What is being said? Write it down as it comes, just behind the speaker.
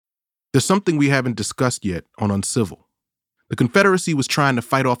There's something we haven't discussed yet on Uncivil. The Confederacy was trying to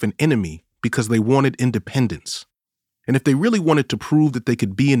fight off an enemy because they wanted independence. And if they really wanted to prove that they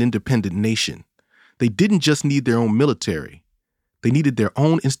could be an independent nation, they didn't just need their own military. They needed their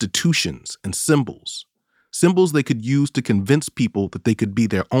own institutions and symbols they could use to convince people that they could be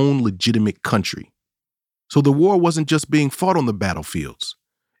their own legitimate country. So the war wasn't just being fought on the battlefields.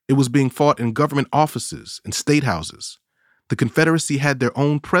 It was being fought in government offices and state houses. The Confederacy had their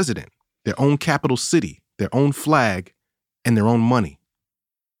own president, their own capital city, their own flag, and their own money.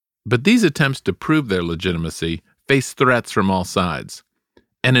 But these attempts to prove their legitimacy faced threats from all sides.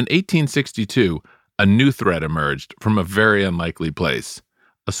 And in 1862, a new threat emerged from a very unlikely place,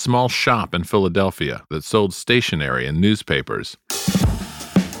 a small shop in Philadelphia that sold stationery and newspapers.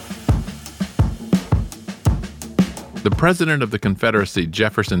 The president of the Confederacy,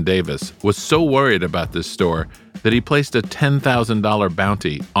 Jefferson Davis, was so worried about this store that he placed a $10,000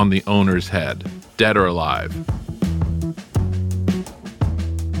 bounty on the owner's head, dead or alive.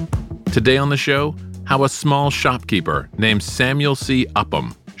 Today on the show, how a small shopkeeper named Samuel C.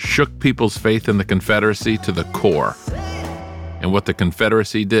 Upham shook people's faith in the Confederacy to the core, and what the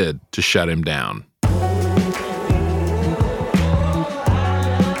Confederacy did to shut him down.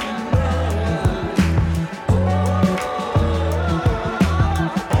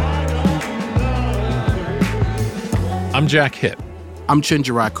 I'm Jack Hitt. I'm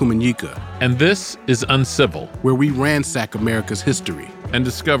Chenjerai Kumanyika. And this is Uncivil, where we ransack America's history and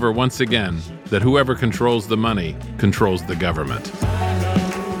discover once again that whoever controls the money controls the government.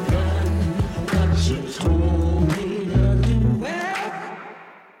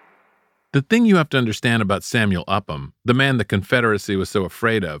 The thing you have to understand about Samuel Upham, the man the Confederacy was so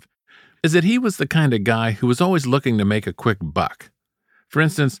afraid of, is that he was the kind of guy who was always looking to make a quick buck. For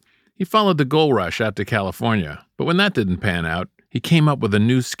instance, he followed the gold rush out to California, but when that didn't pan out, he came up with a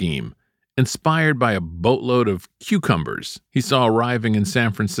new scheme, inspired by a boatload of cucumbers he saw arriving in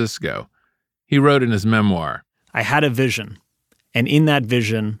San Francisco. He wrote in his memoir, "I had a vision, and in that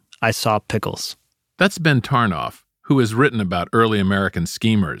vision, I saw pickles." That's Ben Tarnoff, who has written about early American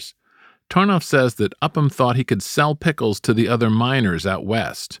schemers. Tarnoff says that Upham thought he could sell pickles to the other miners out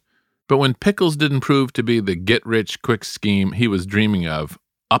west. But when pickles didn't prove to be the get-rich-quick scheme he was dreaming of,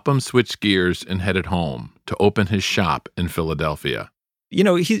 Upham switched gears and headed home to open his shop in Philadelphia. You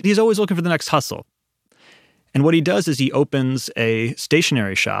know, he's always looking for the next hustle. And what he does is he opens a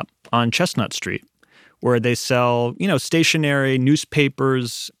stationery shop on Chestnut Street where they sell, stationery,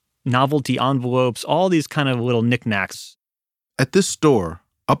 newspapers, novelty envelopes, all these kind of little knickknacks. At this store,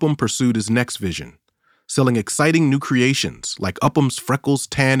 Upham pursued his next vision, selling exciting new creations like Upham's Freckles,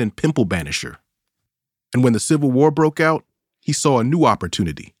 Tan, and Pimple Banisher. And when the Civil War broke out, he saw a new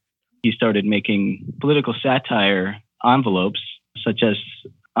opportunity. He started making political satire envelopes, such as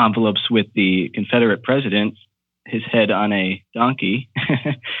envelopes with the Confederate president, his head on a donkey.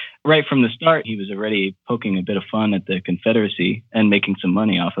 Right from the start, he was already poking a bit of fun at the Confederacy and making some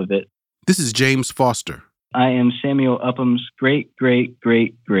money off of it. This is James Foster. I am Samuel Upham's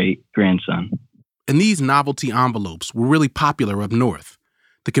great-great-great-great-grandson. And these novelty envelopes were really popular up north.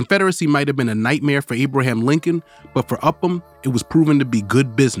 The Confederacy might have been a nightmare for Abraham Lincoln, but for Upham, it was proven to be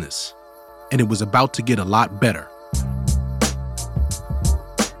good business. And it was about to get a lot better.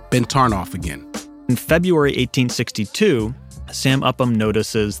 Ben Tarnoff again. In February 1862, Sam Upham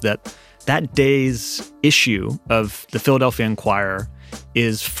notices that day's issue of the Philadelphia Inquirer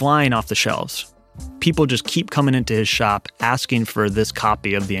is flying off the shelves. People just keep coming into his shop asking for this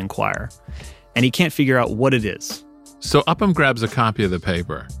copy of the Inquirer, and he can't figure out what it is. So Upham grabs a copy of the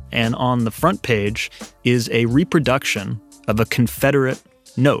paper. And on the front page is a reproduction of a Confederate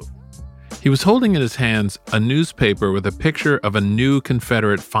note. He was holding in his hands a newspaper with a picture of a new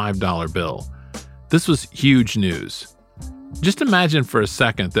Confederate $5 bill. This was huge news. Just imagine for a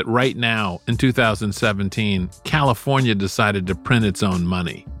second that right now, in 2017, California decided to print its own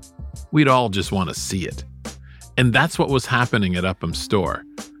money. We'd all just want to see it. And that's what was happening at Upham's store.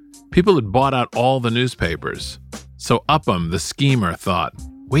 People had bought out all the newspapers. So Upham, the schemer, thought,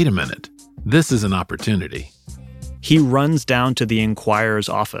 wait a minute, this is an opportunity. He runs down to the Inquirer's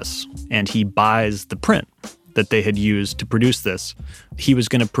office and he buys the print that they had used to produce this. He was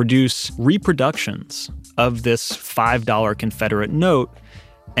going to produce reproductions of this $5 Confederate note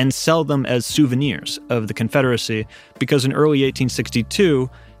and sell them as souvenirs of the Confederacy, because in early 1862,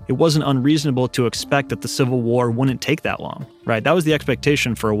 it wasn't unreasonable to expect that the Civil War wouldn't take that long, right? That was the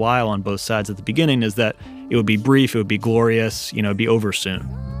expectation for a while on both sides at the beginning, is that it would be brief, it would be glorious, it'd be over soon.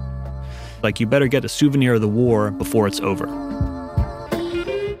 Like, you better get a souvenir of the war before it's over.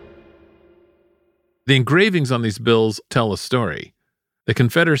 The engravings on these bills tell a story. The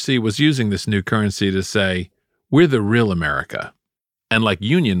Confederacy was using this new currency to say, we're the real America. And like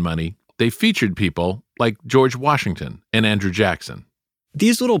Union money, they featured people like George Washington and Andrew Jackson.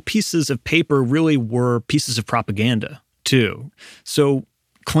 These little pieces of paper really were pieces of propaganda, too. So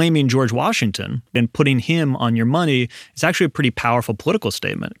claiming George Washington and putting him on your money is actually a pretty powerful political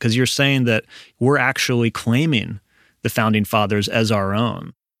statement, because you're saying that we're actually claiming the Founding Fathers as our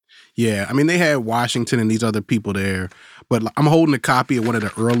own. Yeah, I mean, they had Washington and these other people there, but I'm holding a copy of one of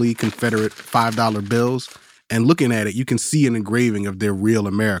the early Confederate $5 bills, and looking at it, you can see an engraving of their real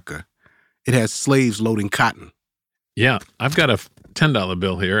America. It has slaves loading cotton. Yeah, I've got a $10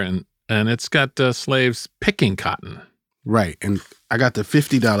 bill here, and it's got slaves picking cotton. Right, and I got the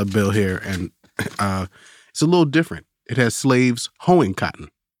 $50 bill here, and it's a little different. It has slaves hoeing cotton.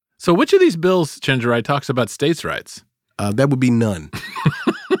 So which of these bills, Chenjerai, talks about states' rights? That would be none.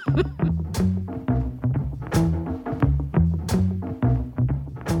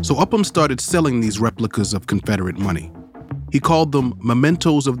 So Upham started selling these replicas of Confederate money. He called them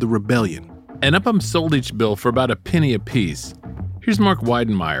mementos of the rebellion. And Upham sold each bill for about a penny apiece. Here's Mark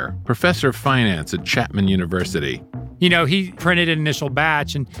Weidenmeyer, professor of finance at Chapman University. You know, he printed an initial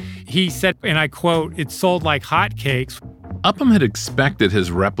batch, and he said, and I quote, "It sold like hotcakes." Upham had expected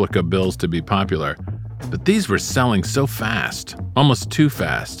his replica bills to be popular, but these were selling so fast, almost too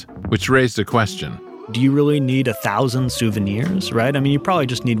fast, which raised a question. Do you really need 1,000 souvenirs, right? I mean, you probably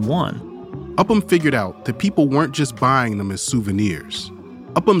just need one. Upham figured out that people weren't just buying them as souvenirs.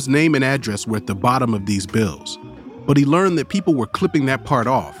 Upham's name and address were at the bottom of these bills, but he learned that people were clipping that part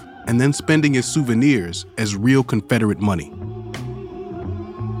off and then spending his souvenirs as real Confederate money.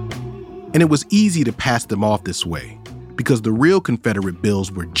 And it was easy to pass them off this way because the real Confederate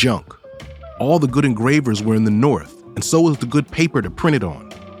bills were junk. All the good engravers were in the North, and so was the good paper to print it on.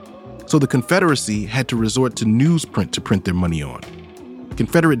 So the Confederacy had to resort to newsprint to print their money on.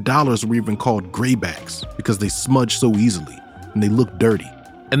 Confederate dollars were even called graybacks because they smudged so easily and they looked dirty.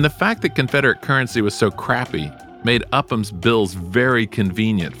 And the fact that Confederate currency was so crappy made Upham's bills very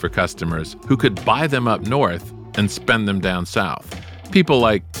convenient for customers who could buy them up north and spend them down south. People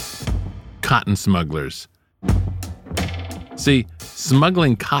like cotton smugglers. See,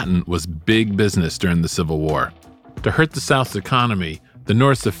 smuggling cotton was big business during the Civil War. To hurt the South's economy, the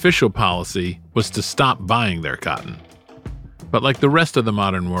North's official policy was to stop buying their cotton. But like the rest of the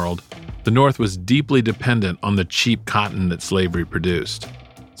modern world, the North was deeply dependent on the cheap cotton that slavery produced.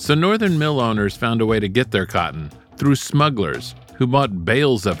 So Northern mill owners found a way to get their cotton through smugglers who bought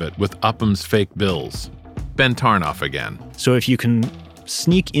bales of it with Upham's fake bills. Ben Tarnoff again. So if you can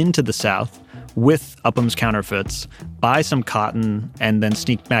sneak into the South with Upham's counterfeits, buy some cotton, and then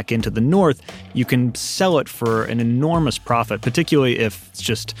sneak back into the North, you can sell it for an enormous profit, particularly if it's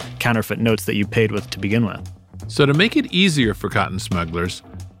just counterfeit notes that you paid with to begin with. So to make it easier for cotton smugglers,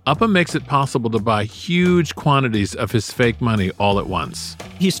 Upham makes it possible to buy huge quantities of his fake money all at once.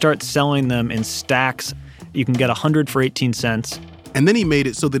 He starts selling them in stacks. You can get 100 for 18 cents. And then he made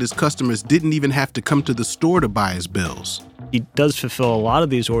it so that his customers didn't even have to come to the store to buy his bills. He does fulfill a lot of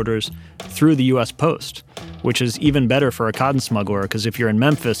these orders through the U.S. Post, which is even better for a cotton smuggler, because if you're in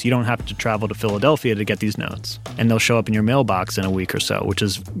Memphis, you don't have to travel to Philadelphia to get these notes. And they'll show up in your mailbox in a week or so, which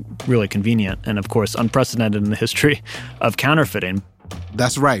is really convenient and, of course, unprecedented in the history of counterfeiting.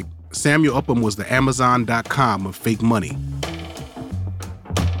 That's right. Samuel Upham was the Amazon.com of fake money.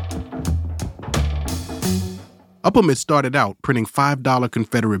 Upham had started out printing $5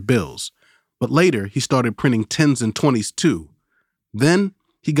 Confederate bills, but later he started printing 10s and 20s too. Then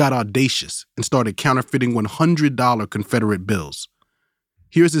he got audacious and started counterfeiting $100 Confederate bills.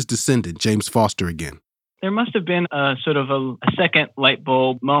 Here's his descendant, James Foster, again. There must have been a sort of a second light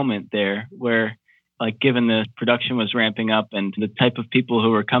bulb moment there where, like, given the production was ramping up and the type of people who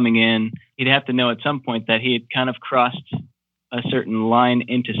were coming in, he'd have to know at some point that he had kind of crossed a certain line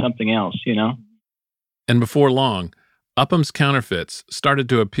into something else, you know? And before long, Upham's counterfeits started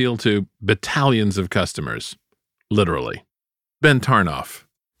to appeal to battalions of customers, literally. Ben Tarnoff.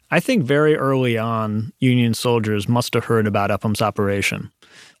 I think very early on, Union soldiers must have heard about Upham's operation.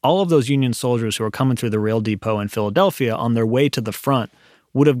 All of those Union soldiers who were coming through the rail depot in Philadelphia on their way to the front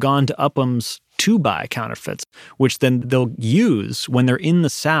would have gone to Upham's to buy counterfeits, which then they'll use when they're in the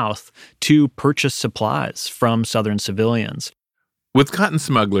South to purchase supplies from Southern civilians. With cotton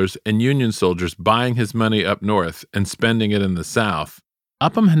smugglers and Union soldiers buying his money up north and spending it in the South,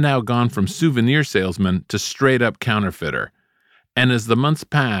 Upham had now gone from souvenir salesman to straight-up counterfeiter. And as the months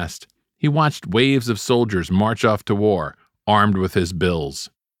passed, he watched waves of soldiers march off to war, armed with his bills.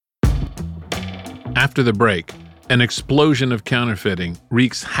 After the break, an explosion of counterfeiting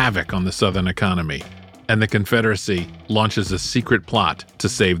wreaks havoc on the Southern economy, and the Confederacy launches a secret plot to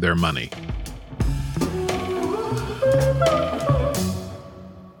save their money.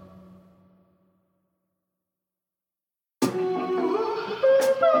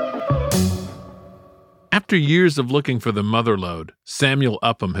 After years of looking for the mother lode, Samuel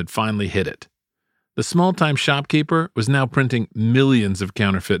Upham had finally hit it. The small-time shopkeeper was now printing millions of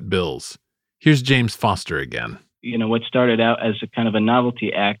counterfeit bills. Here's James Foster again. What started out as a kind of a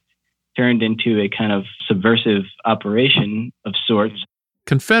novelty act turned into a kind of subversive operation of sorts.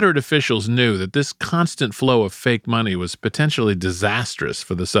 Confederate officials knew that this constant flow of fake money was potentially disastrous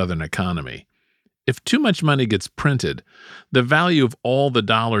for the Southern economy. If too much money gets printed, the value of all the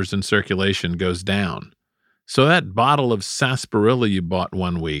dollars in circulation goes down. So that bottle of sarsaparilla you bought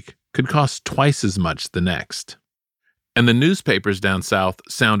one week could cost twice as much the next. And the newspapers down south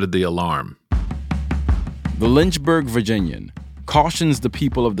sounded the alarm. The Lynchburg Virginian cautions the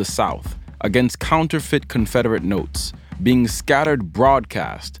people of the South against counterfeit Confederate notes being scattered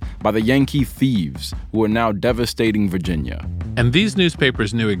broadcast by the Yankee thieves who are now devastating Virginia. And these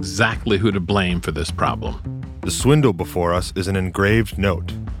newspapers knew exactly who to blame for this problem. The swindle before us is an engraved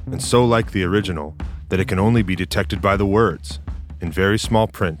note, and so like the original that it can only be detected by the words, in very small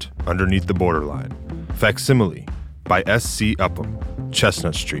print underneath the borderline. Facsimile by S.C. Upham,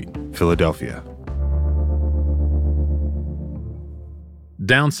 Chestnut Street, Philadelphia.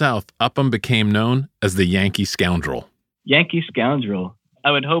 Down south, Upham became known as the Yankee Scoundrel. Yankee Scoundrel.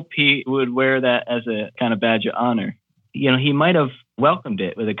 I would hope he would wear that as a kind of badge of honor. He might have welcomed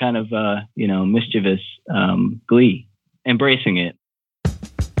it with a kind of, mischievous glee, embracing it.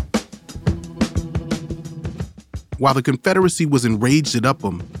 While the Confederacy was enraged at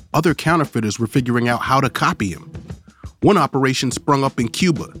Upham, other counterfeiters were figuring out how to copy him. One operation sprung up in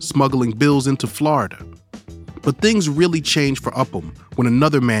Cuba, smuggling bills into Florida. But things really changed for Upham when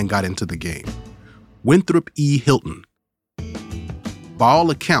another man got into the game, Winthrop E. Hilton. By all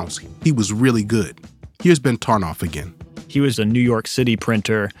accounts, he was really good. Here's Ben Tarnoff again. He was a New York City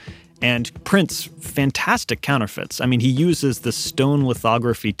printer and prints fantastic counterfeits. I mean, he uses the stone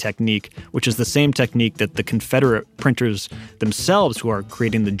lithography technique, which is the same technique that the Confederate printers themselves who are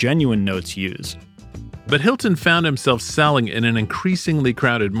creating the genuine notes use. But Hilton found himself selling in an increasingly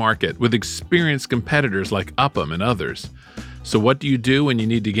crowded market with experienced competitors like Upham and others. So what do you do when you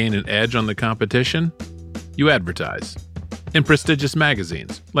need to gain an edge on the competition? You advertise in prestigious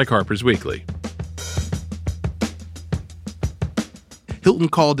magazines like Harper's Weekly. Hilton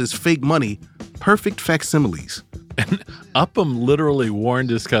called his fake money perfect facsimiles. And Upham literally warned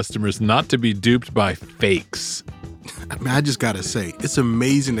his customers not to be duped by fakes. I just gotta say, it's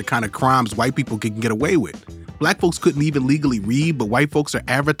amazing the kind of crimes white people can get away with. Black folks couldn't even legally read, but white folks are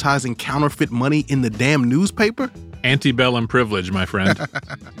advertising counterfeit money in the damn newspaper? Antebellum privilege, my friend.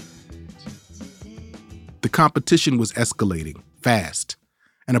 The competition was escalating fast,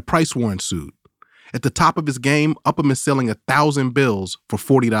 and a price war ensued. At the top of his game, Upham is selling 1,000 bills for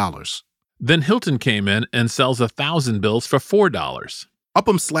 $40. Then Hilton came in and sells 1,000 bills for $4.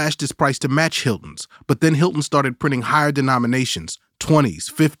 Upham slashed his price to match Hilton's, but then Hilton started printing higher denominations,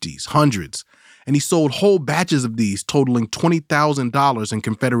 20s, 50s, 100s, and he sold whole batches of these totaling $20,000 in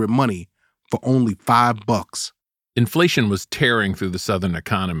Confederate money for only $5. Inflation was tearing through the Southern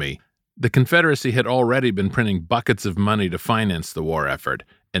economy. The Confederacy had already been printing buckets of money to finance the war effort,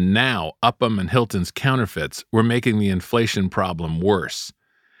 and now Upham and Hilton's counterfeits were making the inflation problem worse.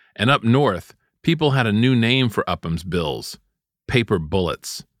 And up north, people had a new name for Upham's bills: paper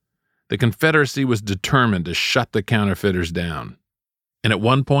bullets. The Confederacy was determined to shut the counterfeiters down. And at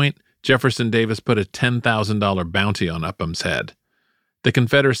one point, Jefferson Davis put a $10,000 bounty on Upham's head. The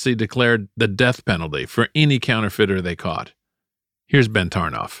Confederacy declared the death penalty for any counterfeiter they caught. Here's Ben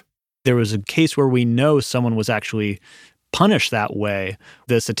Tarnoff. There was a case where we know someone was actually punished that way.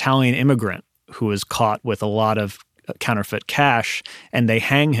 This Italian immigrant who was caught with a lot of counterfeit cash, and they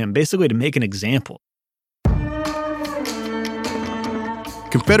hang him basically to make an example.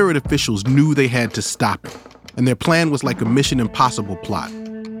 Confederate officials knew they had to stop it, and their plan was like a Mission Impossible plot.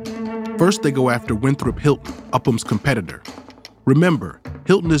 First, they go after Winthrop Hilton, Upham's competitor. Remember,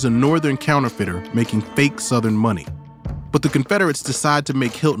 Hilton is a northern counterfeiter making fake Southern money. But the Confederates decide to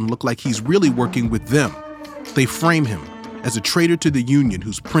make Hilton look like he's really working with them. They frame him as a traitor to the Union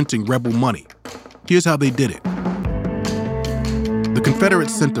who's printing rebel money. Here's how they did it. The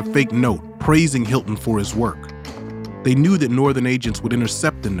Confederates sent a fake note praising Hilton for his work. They knew that Northern agents would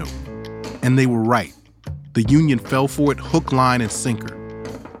intercept the note, and they were right. The Union fell for it hook, line, and sinker.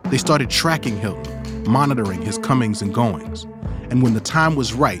 They started tracking Hilton, monitoring his comings and goings. And when the time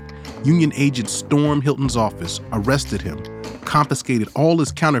was right, Union agents stormed Hilton's office, arrested him, confiscated all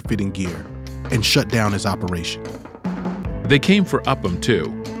his counterfeiting gear, and shut down his operation. They came for Upham, too.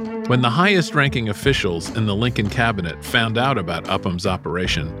 When the highest-ranking officials in the Lincoln cabinet found out about Upham's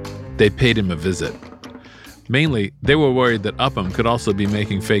operation, they paid him a visit. Mainly, they were worried that Upham could also be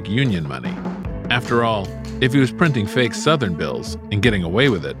making fake Union money. After all, if he was printing fake Southern bills and getting away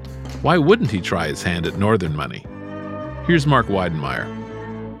with it, why wouldn't he try his hand at Northern money? Here's Mark Weidenmeyer.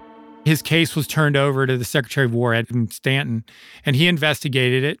 His case was turned over to the Secretary of War, Edmund Stanton, and he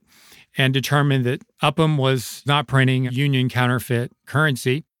investigated it and determined that Upham was not printing Union counterfeit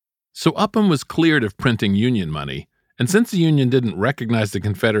currency. So Upham was cleared of printing Union money, and since the Union didn't recognize the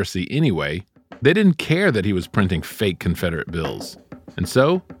Confederacy anyway, they didn't care that he was printing fake Confederate bills. And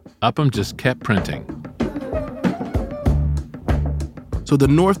so, Upham just kept printing. So the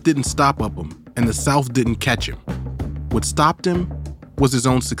North didn't stop Upham, and the South didn't catch him. What stopped him was his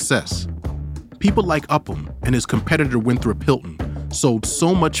own success. People like Upham and his competitor Winthrop Hilton sold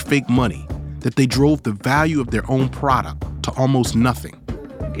so much fake money that they drove the value of their own product to almost nothing.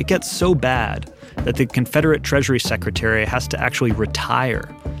 It gets so bad that the Confederate Treasury Secretary has to actually retire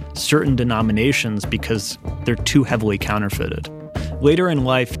certain denominations because they're too heavily counterfeited. Later in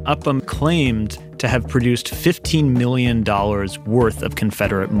life, Upham claimed to have produced $15 million worth of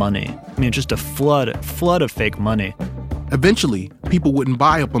Confederate money. I mean, just a flood of fake money. Eventually, people wouldn't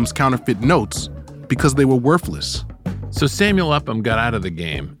buy Upham's counterfeit notes because they were worthless. So Samuel Upham got out of the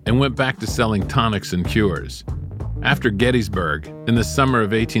game and went back to selling tonics and cures. After Gettysburg, in the summer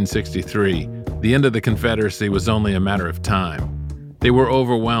of 1863, the end of the Confederacy was only a matter of time. They were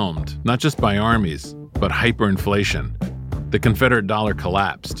overwhelmed, not just by armies, but hyperinflation. The Confederate dollar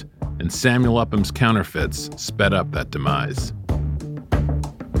collapsed, and Samuel Upham's counterfeits sped up that demise.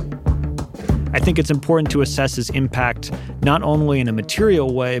 I think it's important to assess his impact not only in a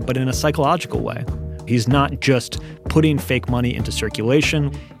material way, but in a psychological way. He's not just putting fake money into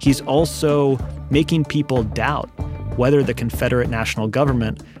circulation, he's also making people doubt whether the Confederate national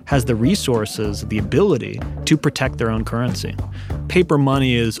government has the resources, the ability to protect their own currency. Paper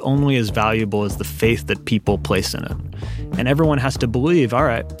money is only as valuable as the faith that people place in it. And everyone has to believe, all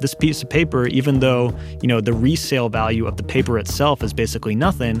right, this piece of paper, even though, the resale value of the paper itself is basically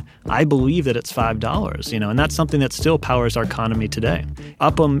nothing, I believe that it's $5, and that's something that still powers our economy today.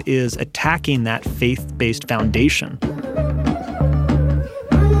 Upham is attacking that faith-based foundation.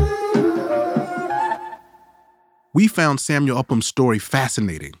 We found Samuel Upham's story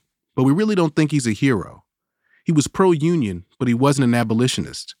fascinating, but we really don't think he's a hero. He was pro-union, but he wasn't an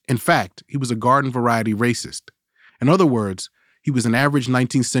abolitionist. In fact, he was a garden variety racist. In other words, he was an average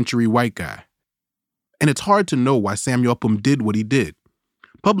 19th century white guy. And it's hard to know why Samuel Upham did what he did.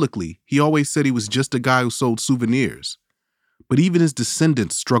 Publicly, he always said he was just a guy who sold souvenirs. But even his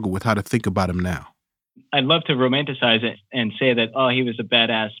descendants struggle with how to think about him now. I'd love to romanticize it and say that, he was a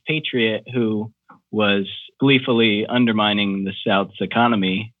badass patriot who was gleefully undermining the South's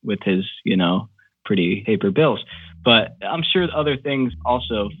economy with his, pretty paper bills. But I'm sure other things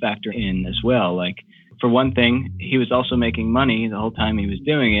also factor in as well. Like, for one thing, he was also making money the whole time he was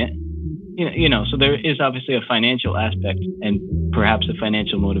doing it. So there is obviously a financial aspect and perhaps a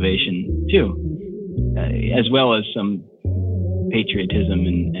financial motivation too, as well as some patriotism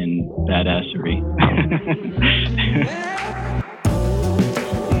and badassery.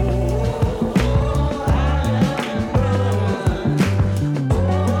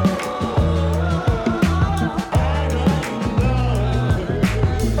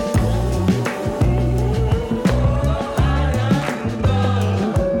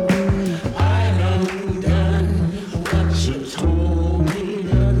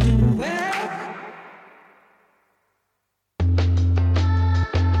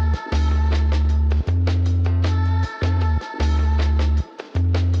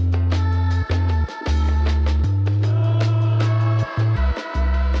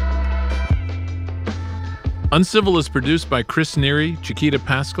 Uncivil is produced by Chris Neary, Chiquita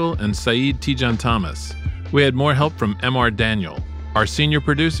Pascal, and Saeed Tijan Thomas. We had more help from M.R. Daniel. Our senior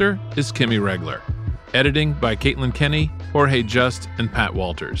producer is Kimmy Regler. Editing by Caitlin Kenny, Jorge Just, and Pat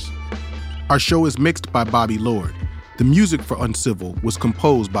Walters. Our show is mixed by Bobby Lord. The music for Uncivil was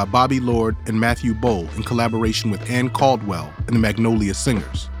composed by Bobby Lord and Matthew Bowl in collaboration with Ann Caldwell and the Magnolia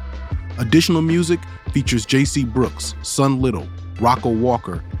Singers. Additional music features J.C. Brooks, Son Little, Rocco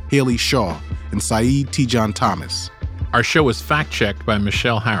Walker, Haley Shaw, and Saeed Tijan Thomas. Our show is fact-checked by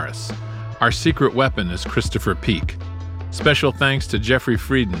Michelle Harris. Our secret weapon is Christopher Peak. Special thanks to Jeffrey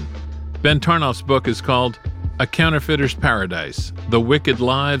Frieden. Ben Tarnoff's book is called A Counterfeiter's Paradise: The Wicked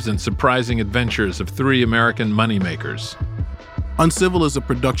Lives and Surprising Adventures of Three American Moneymakers. Uncivil is a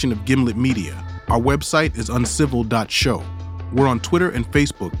production of Gimlet Media. Our website is uncivil.show. We're on Twitter and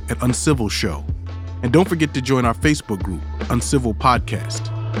Facebook at Uncivil Show. And don't forget to join our Facebook group, Uncivil Podcast.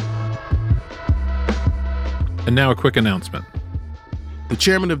 And now a quick announcement. The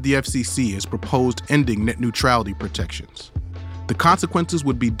chairman of the FCC has proposed ending net neutrality protections. The consequences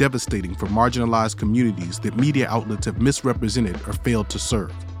would be devastating for marginalized communities that media outlets have misrepresented or failed to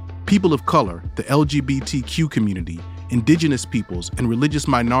serve. People of color, the LGBTQ community, indigenous peoples, and religious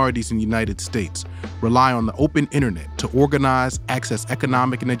minorities in the United States rely on the open internet to organize, access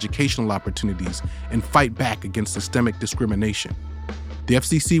economic and educational opportunities, and fight back against systemic discrimination. The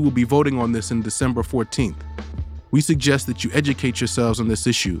FCC will be voting on this on December 14th. We suggest that you educate yourselves on this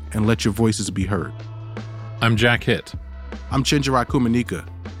issue and let your voices be heard. I'm Jack Hitt. I'm Chenjerai Kumanyika.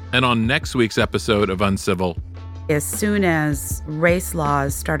 And on next week's episode of Uncivil, as soon as race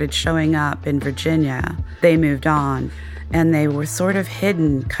laws started showing up in Virginia, they moved on, and they were sort of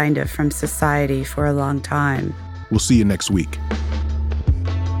hidden kind of from society for a long time. We'll see you next week.